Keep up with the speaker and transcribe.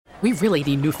We really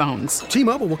need new phones.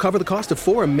 T-Mobile will cover the cost of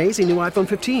 4 amazing new iPhone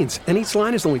 15s, and each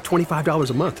line is only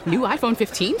 $25 a month. New iPhone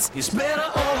 15s? It's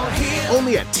better over here.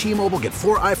 Only at T-Mobile, get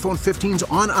 4 iPhone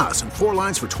 15s on us and 4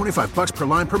 lines for $25 per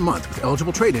line per month with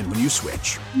eligible trade-in when you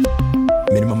switch.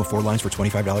 Minimum of 4 lines for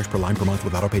 $25 per line per month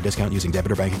with autopay discount using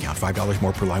debit or bank account. $5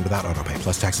 more per line without autopay,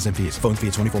 plus taxes and fees. Phone fee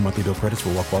at 24 monthly bill credits for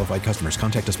well-qualified customers.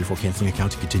 Contact us before canceling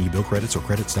account to continue bill credits or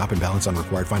credit stop and balance on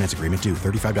required finance agreement due.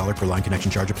 $35 per line connection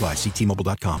charge applies. See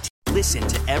T-Mobile.com. Listen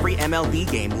to every MLB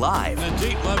game live. In the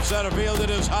deep left center field, it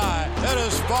is high, it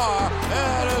is far,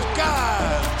 it is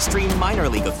gone. Stream minor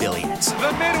league affiliates.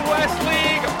 The Midwest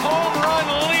League home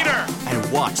run leader.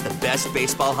 And watch the best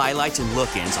baseball highlights and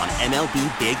look-ins on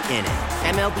MLB Big Inning.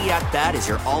 MLB At Bat is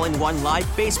your all-in-one live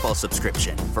baseball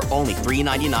subscription for only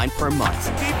 $3.99 per month.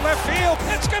 Deep left field,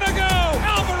 it's gonna go.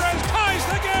 Alvarez ties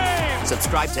the game.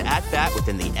 Subscribe to At Bat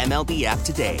within the MLB app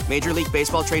today. Major League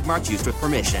Baseball trademarks used with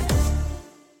permission.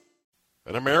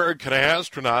 An American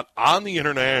astronaut on the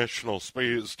International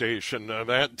Space Station.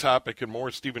 That topic and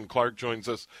more. Stephen Clark joins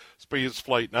us,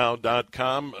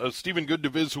 spaceflightnow.com. Stephen, good to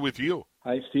visit with you.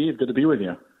 Hi, Steve. Good to be with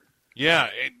you. Yeah,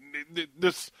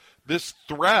 this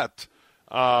threat,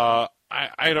 I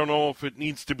don't know if it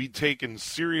needs to be taken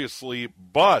seriously,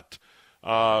 but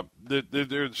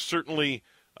there's certainly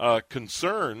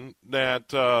concern that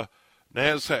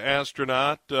NASA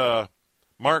astronaut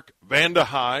Mark Vande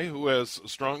Hei, who has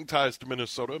strong ties to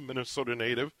Minnesota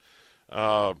native,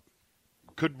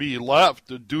 could be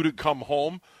left due to come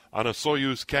home on a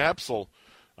Soyuz capsule.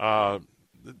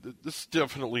 This is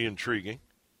definitely intriguing.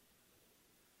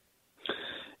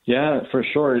 Yeah, for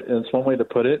sure. It's one way to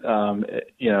put it.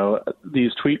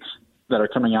 These tweets that are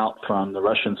coming out from the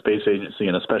Russian Space Agency,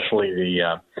 and especially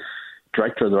the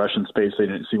director of the Russian Space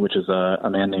Agency, which is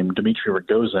a man named Dmitry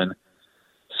Rogozin,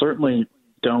 certainly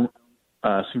don't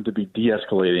seem to be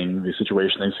de-escalating the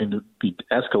situation. They seem to be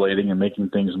escalating and making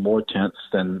things more tense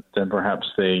than perhaps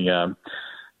they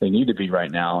need to be right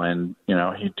now. And he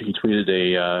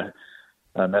tweeted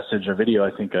a message, a video, I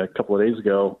think a couple of days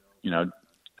ago.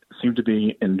 Seemed to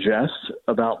be in jest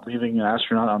about leaving an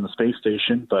astronaut on the space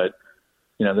station, but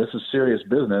this is serious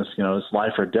business. It's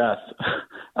life or death.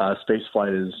 Space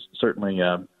flight is certainly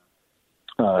a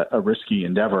risky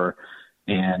endeavor.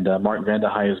 And Mark Vande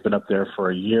Hei has been up there for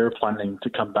a year, planning to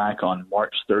come back on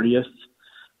March 30th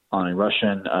on a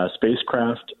Russian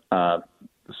spacecraft, the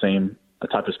same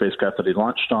type of spacecraft that he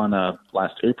launched on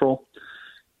last April.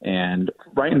 And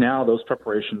right now, those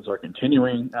preparations are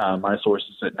continuing. My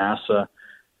sources at NASA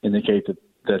indicate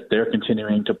that they're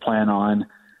continuing to plan on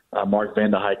Mark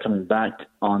Vande Hei coming back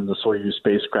on the Soyuz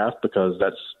spacecraft because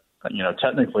that's,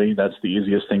 technically that's the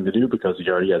easiest thing to do because he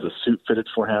already has a suit fitted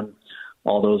for him.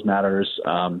 All those matters.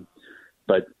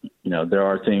 But there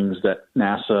are things that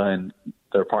NASA and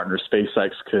their partner SpaceX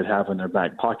could have in their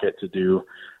back pocket to do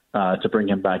to bring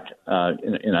him back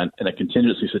in a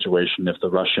contingency situation if the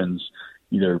Russians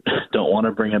either don't want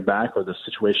to bring him back or the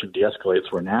situation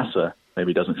de-escalates where NASA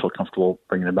maybe doesn't feel comfortable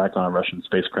bringing him back on a Russian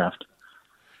spacecraft.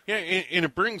 Yeah, and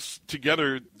it brings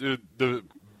together the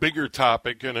bigger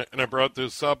topic, and I brought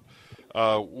this up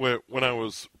when I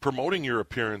was promoting your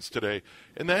appearance today,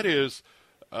 and that is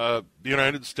the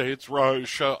United States,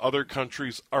 Russia, other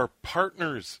countries are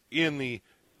partners in the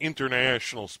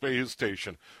International Space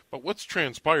Station. But what's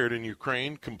transpired in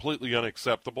Ukraine, completely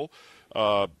unacceptable.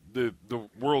 The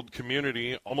world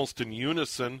community, almost in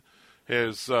unison,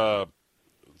 has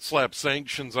slapped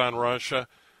sanctions on Russia.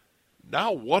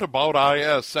 Now, what about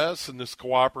ISS and this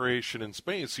cooperation in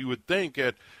space? You would think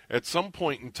at some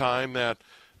point in time that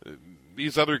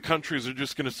these other countries are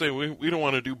just going to say, we don't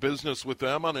want to do business with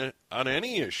them on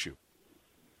any issue.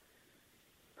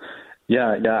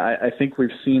 Yeah, I think we've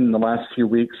seen in the last few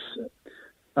weeks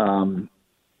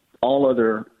all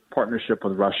other partnership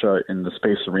with Russia in the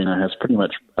space arena has pretty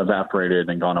much evaporated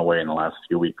and gone away in the last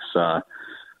few weeks.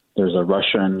 There's a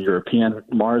Russian-European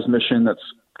Mars mission that's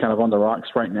kind of on the rocks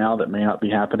right now that may not be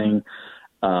happening.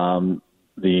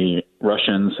 The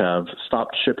Russians have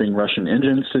stopped shipping Russian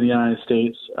engines to the United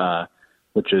States,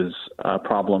 which is a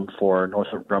problem for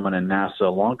Northrop Grumman and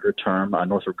NASA longer term,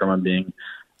 Northrop Grumman being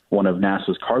one of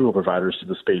NASA's cargo providers to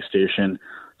the space station.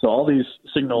 So all these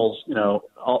signals,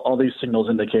 all these signals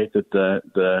indicate that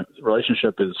the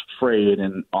relationship is frayed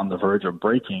and on the verge of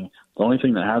breaking. The only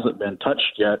thing that hasn't been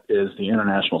touched yet is the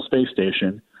International Space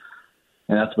Station,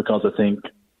 and that's because I think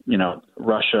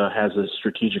Russia has a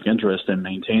strategic interest in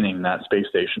maintaining that space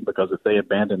station, because if they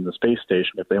abandon the space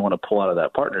station, if they want to pull out of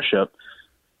that partnership,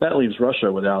 that leaves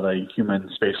Russia without a human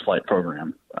spaceflight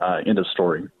program. End of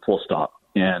story, full stop.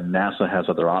 And NASA has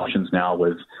other options now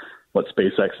with what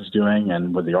SpaceX is doing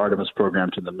and with the Artemis program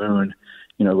to the moon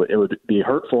it would be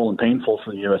hurtful and painful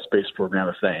for the U.S. space program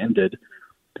if that ended,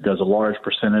 because a large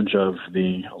percentage of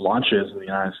the launches in the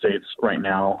United States right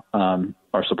now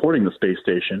are supporting the space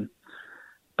station.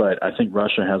 But I think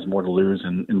Russia has more to lose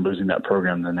in losing that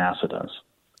program than NASA does.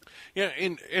 Yeah,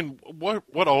 and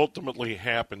what ultimately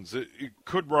happens?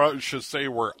 Could Russia say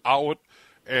we're out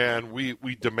and we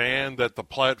demand that the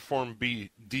platform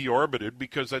be deorbited,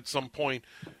 because at some point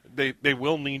they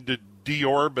will need to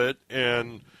deorbit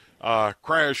and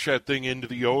crash that thing into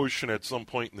the ocean at some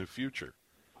point in the future?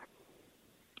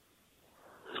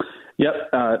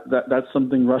 Yep, that's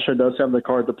something Russia does have the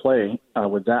card to play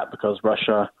with that, because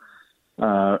Russia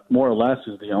more or less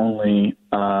is the only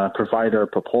provider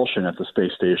of propulsion at the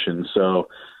space station. So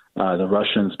the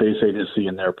Russian Space Agency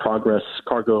and their Progress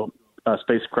cargo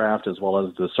spacecraft, as well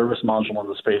as the service module on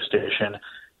the space station,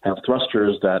 have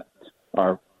thrusters that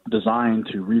are designed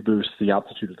to reboost the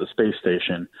altitude of the space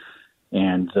station.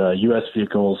 And U.S.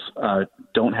 vehicles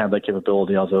don't have that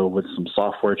capability, although with some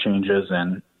software changes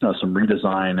and some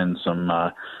redesign and some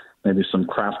maybe some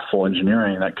craftful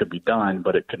engineering that could be done,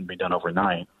 but it couldn't be done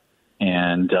overnight.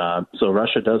 And so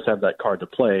Russia does have that card to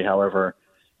play. However,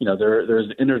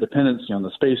 there's interdependency on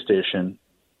the space station,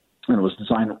 and it was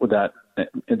designed with that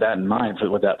in mind,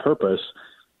 with that purpose.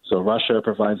 So Russia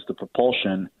provides the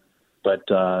propulsion, but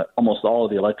almost all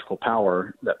of the electrical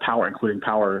power, including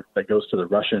power that goes to the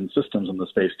Russian systems on the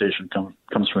space station,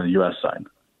 comes from the U.S. side.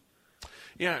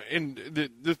 Yeah, and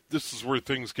this is where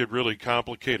things get really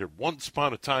complicated. Once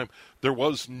upon a time, there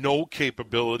was no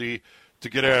capability to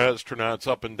get astronauts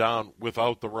up and down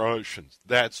without the Russians.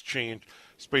 That's changed.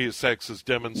 SpaceX has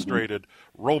demonstrated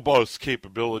robust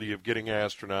capability of getting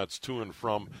astronauts to and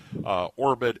from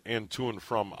orbit and to and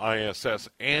from ISS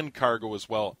and cargo as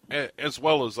well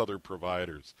as other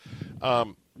providers.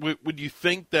 Would you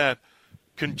think that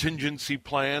contingency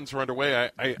plans are underway?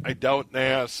 I doubt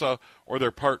NASA or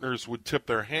their partners would tip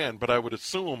their hand, but I would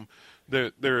assume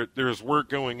that there's work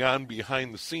going on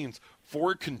behind the scenes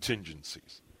for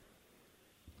contingencies.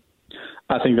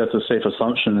 I think that's a safe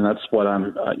assumption, and that's what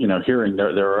I'm, hearing.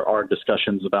 There are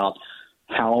discussions about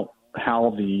how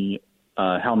NASA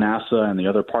and the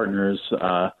other partners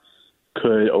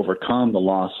could overcome the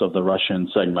loss of the Russian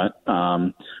segment,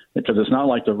 because it's not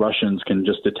like the Russians can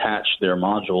just detach their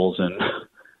modules and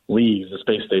leave the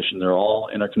space station. They're all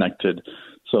interconnected.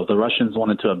 So if the Russians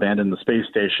wanted to abandon the space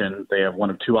station, they have one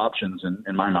of two options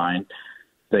in my mind.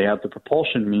 They have the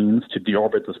propulsion means to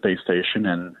deorbit the space station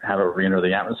and have it re-enter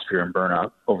the atmosphere and burn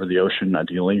up over the ocean,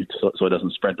 ideally, so it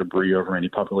doesn't spread debris over any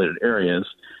populated areas.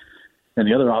 And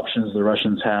the other option the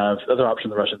Russians have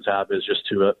is just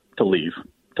to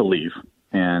leave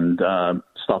and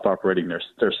stop operating their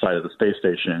side of the space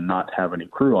station and not have any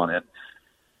crew on it.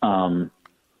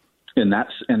 In that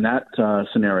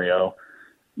scenario,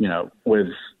 with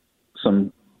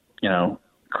some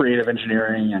creative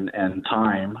engineering and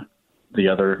time, the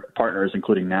other partners,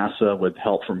 including NASA, with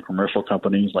help from commercial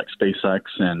companies like SpaceX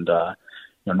and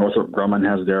Northrop Grumman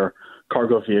has their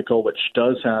cargo vehicle, which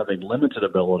does have a limited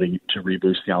ability to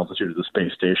reboost the altitude of the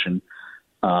space station,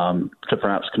 could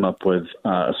perhaps come up with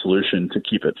a solution to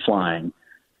keep it flying.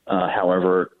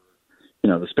 However,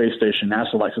 the space station,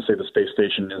 NASA likes to say the space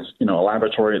station is, a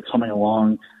laboratory. It's humming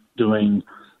along, doing,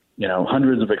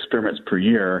 hundreds of experiments per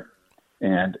year.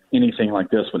 And anything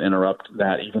like this would interrupt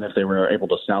that. Even if they were able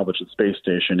to salvage the space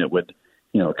station, it would,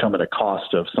 come at a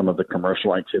cost of some of the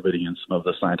commercial activity and some of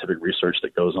the scientific research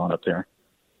that goes on up there.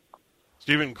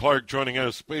 Stephen Clark joining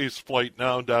us,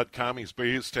 spaceflightnow.com. He's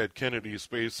based at Kennedy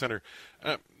Space Center.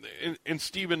 And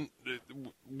Stephen,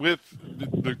 with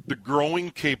the growing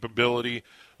capability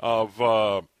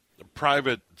of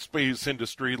private space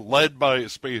industry led by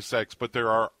SpaceX, but there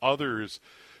are others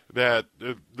that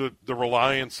the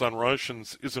reliance on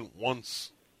Russians isn't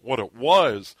once what it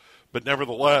was, but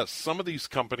nevertheless, some of these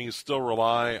companies still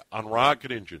rely on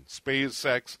rocket engines.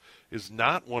 SpaceX is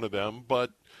not one of them,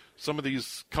 but some of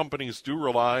these companies do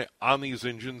rely on these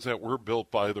engines that were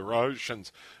built by the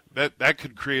Russians. That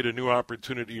could create a new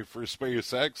opportunity for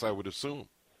SpaceX, I would assume.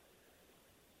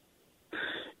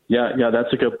 Yeah,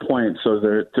 that's a good point. So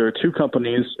there are two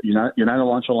companies, United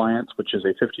Launch Alliance, which is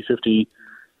a 50-50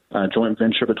 joint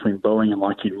venture between Boeing and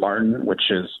Lockheed Martin, which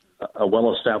is a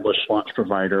well-established launch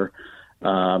provider,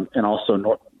 and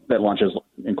also that launches,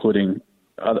 including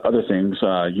other things,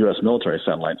 U.S. military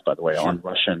satellites, by the way, sure,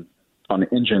 on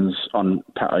engines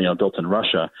built in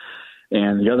Russia.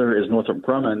 And the other is Northrop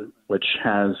Grumman, which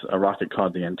has a rocket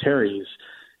called the Antares,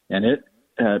 and it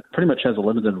pretty much has a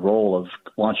limited role of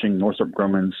launching Northrop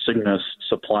Grumman's Cygnus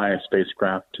supply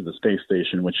spacecraft to the space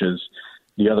station, which is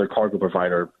the other cargo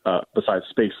provider besides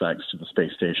SpaceX to the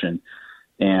space station.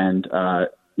 And,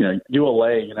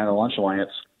 ULA, United Launch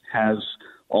Alliance, has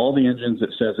all the engines it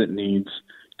says it needs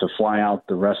to fly out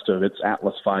the rest of its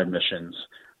Atlas V missions,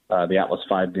 the Atlas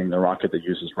V being the rocket that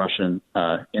uses Russian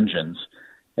engines.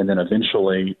 And then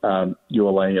eventually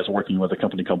ULA is working with a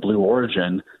company called Blue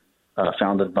Origin,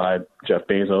 founded by Jeff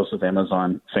Bezos of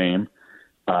Amazon fame,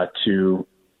 to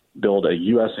build a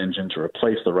U.S. engine to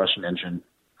replace the Russian engine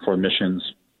for missions,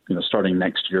 starting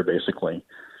next year, basically.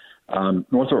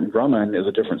 Northrop Grumman is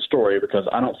a different story because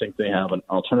I don't think they have an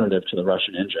alternative to the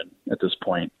Russian engine at this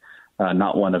point,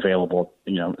 not one available,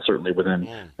 certainly within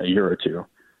a year or two.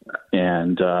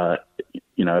 And,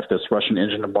 if this Russian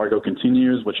engine embargo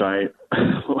continues, which I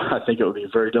think it would be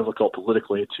very difficult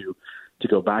politically to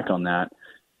go back on that,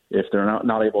 if they're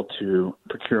not able to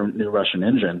procure new Russian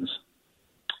engines,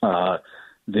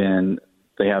 then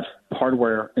they have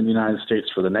hardware in the United States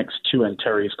for the next 2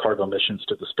 Antares cargo missions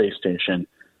to the space station.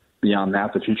 Beyond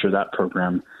that, the future of that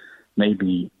program may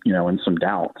be, in some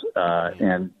doubt.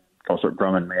 And Northrop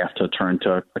Grumman may have to turn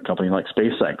to a company like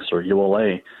SpaceX or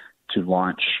ULA to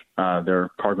launch their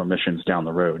cargo missions down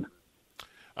the road.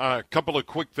 A couple of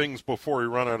quick things before we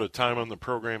run out of time on the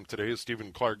program today.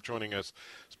 Stephen Clark joining us,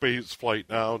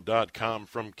 spaceflightnow.com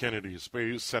from Kennedy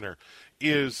Space Center.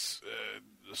 Is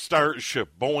Starship,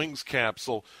 Boeing's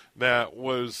capsule that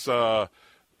was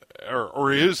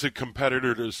or is a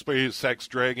competitor to SpaceX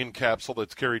Dragon capsule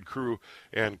that's carried crew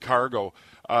and cargo.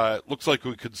 Looks like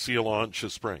we could see a launch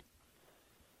this spring.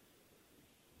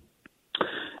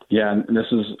 Yeah, and this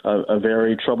is a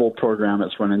very troubled program.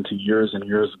 It's run into years and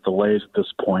years of delays at this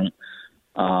point.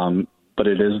 But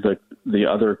it is the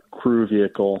other crew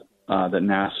vehicle that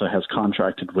NASA has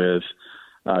contracted with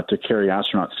to carry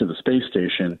astronauts to the space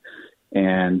station,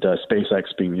 and SpaceX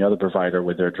being the other provider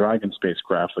with their Dragon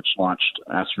spacecraft, which launched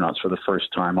astronauts for the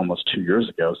first time almost 2 years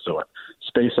ago. So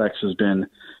SpaceX has been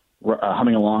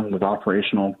humming along with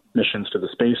operational missions to the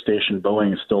space station.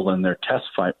 Boeing is still in their test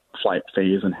flight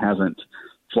phase and hasn't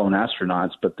flown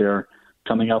astronauts, but they're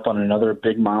coming up on another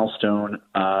big milestone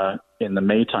in the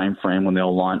May timeframe when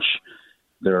they'll launch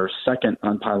their second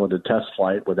unpiloted test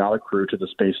flight without a crew to the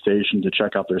space station to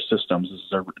check out their systems. This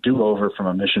is a do-over from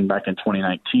a mission back in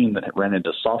 2019 that ran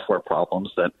into software problems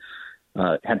that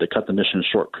had to cut the mission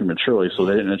short prematurely, so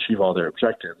they didn't achieve all their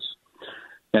objectives.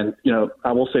 And,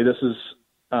 I will say this is,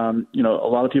 a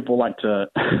lot of people like to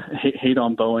hate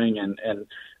on Boeing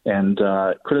and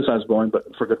criticize Boeing,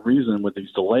 but for good reason with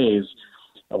these delays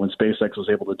when SpaceX was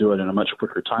able to do it in a much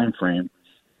quicker time frame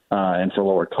and for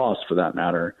lower cost for that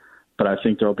matter. But I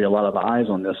think there will be a lot of eyes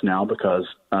on this now because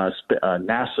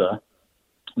NASA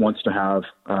wants to have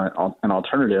an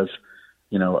alternative,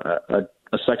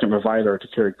 a second provider to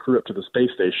carry crew up to the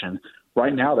space station.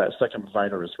 Right now, that second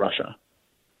provider is Russia.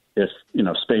 If,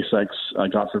 SpaceX,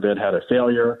 God forbid, had a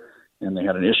failure and they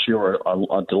had an issue or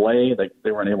a delay,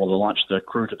 they weren't able to launch the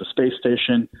crew to the space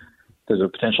station, there's a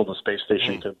potential the space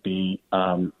station could be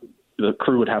the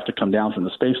crew would have to come down from the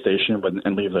space station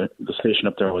and leave the station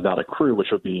up there without a crew,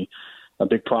 which would be a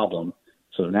big problem.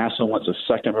 So NASA wants a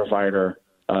second provider,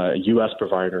 a U.S.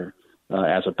 provider,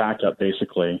 as a backup,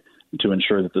 basically, to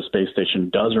ensure that the space station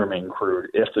does remain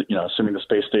crewed. If assuming the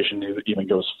space station even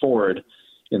goes forward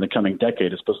in the coming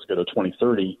decade, it's supposed to go to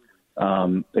 2030.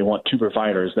 They want 2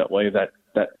 providers. That way, that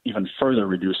even further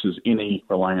reduces any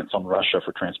reliance on Russia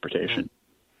for transportation.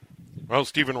 Well,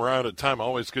 Stephen, we're out of time.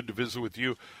 Always good to visit with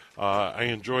you. I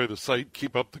enjoy the site.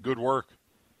 Keep up the good work.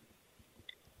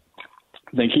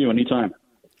 Thank you. Anytime.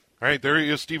 All right, there he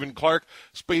is, Stephen Clark,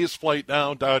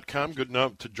 spaceflightnow.com. Good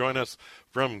enough to join us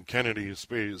from Kennedy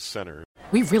Space Center.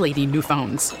 We really need new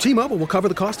phones. T-Mobile will cover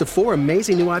the cost of 4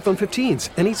 amazing new iPhone 15s,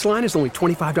 and each line is only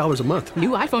 $25 a month. New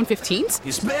iPhone 15s?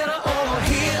 It's better over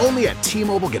here. Only at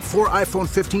T-Mobile, get 4 iPhone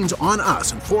 15s on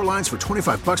us and 4 lines for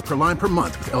 $25 per line per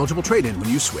month with eligible trade-in when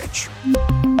you switch.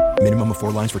 Minimum of 4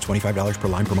 lines for $25 per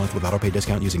line per month with autopay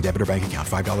discount using debit or bank account.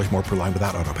 $5 more per line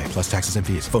without autopay, plus taxes and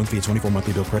fees. Phone fee at 24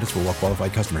 monthly bill credits for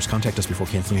well-qualified customers. Contact us before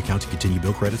canceling account to continue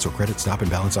bill credits or credit stop and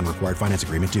balance on required finance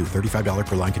agreement due. $35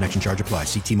 per line connection charge applies.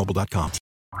 See T-Mobile.com.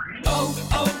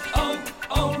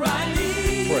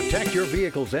 O'Reilly. Protect your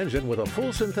vehicle's engine with a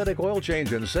full synthetic oil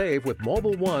change and save with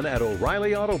Mobil 1 at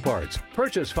O'Reilly Auto Parts.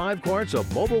 Purchase 5 quarts of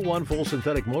Mobil 1 full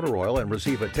synthetic motor oil and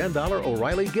receive a $10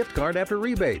 O'Reilly gift card after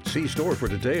rebate. See store for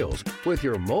details. With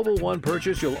your Mobil 1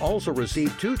 purchase, you'll also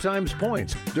receive 2 times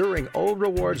points during O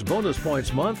Rewards Bonus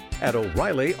Points Month at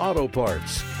O'Reilly Auto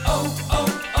Parts.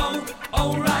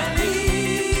 O'Reilly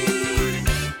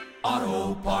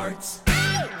Auto Parts.